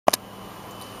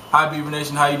Hi Beaver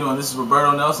Nation, how you doing? This is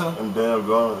Roberto Nelson. And Daniel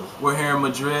Gomis. We're here in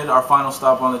Madrid, our final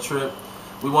stop on the trip.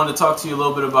 We wanted to talk to you a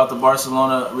little bit about the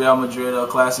Barcelona-Real Madrid El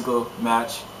Clasico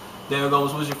match. Daniel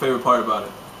Gomis, what was your favorite part about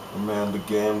it? Man, the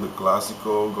game, the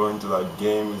Clasico, going to that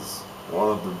game is one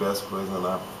of the best presents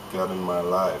I've got in my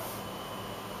life.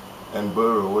 And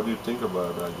Burrow, what do you think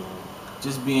about that game?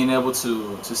 Just being able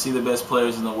to see the best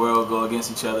players in the world go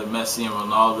against each other, Messi and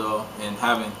Ronaldo, and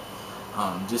having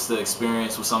just the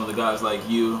experience with some of the guys like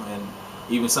you and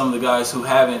even some of the guys who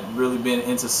haven't really been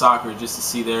into soccer, just to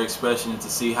see their expression and to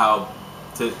see how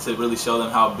to really show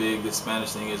them how big this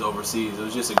Spanish thing is overseas. It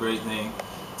was just a great thing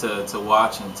to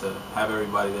watch and to have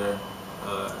everybody there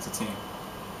as a team.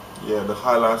 Yeah, the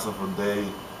highlights of the day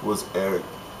was Eric,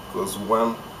 because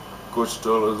when Coach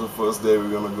told us the first day we were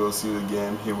going to go see the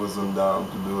game, he wasn't down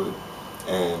to do it.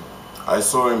 And I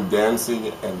saw him dancing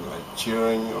and like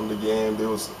cheering on the game.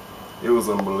 It was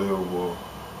unbelievable.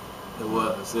 It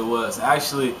was.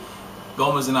 Actually,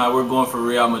 Gomis and I were going for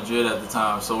Real Madrid at the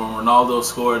time, so when Ronaldo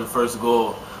scored the first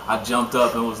goal, I jumped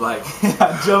up and was like,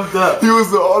 I jumped up. He was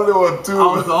the only one too.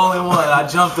 I was the only one. I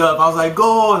jumped up. I was like,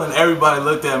 goal! And then everybody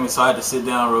looked at me, so I had to sit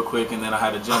down real quick, and then I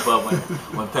had to jump up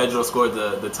when Pedro scored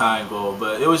the tying goal.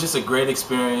 But it was just a great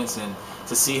experience, and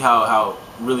to see how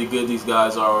really good these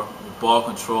guys are with ball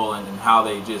control and how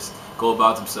they just go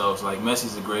about themselves. Like,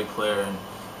 Messi's a great player, and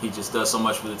he just does so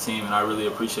much for the team, and I really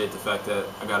appreciate the fact that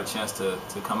I got a chance to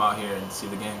come out here and see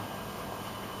the game.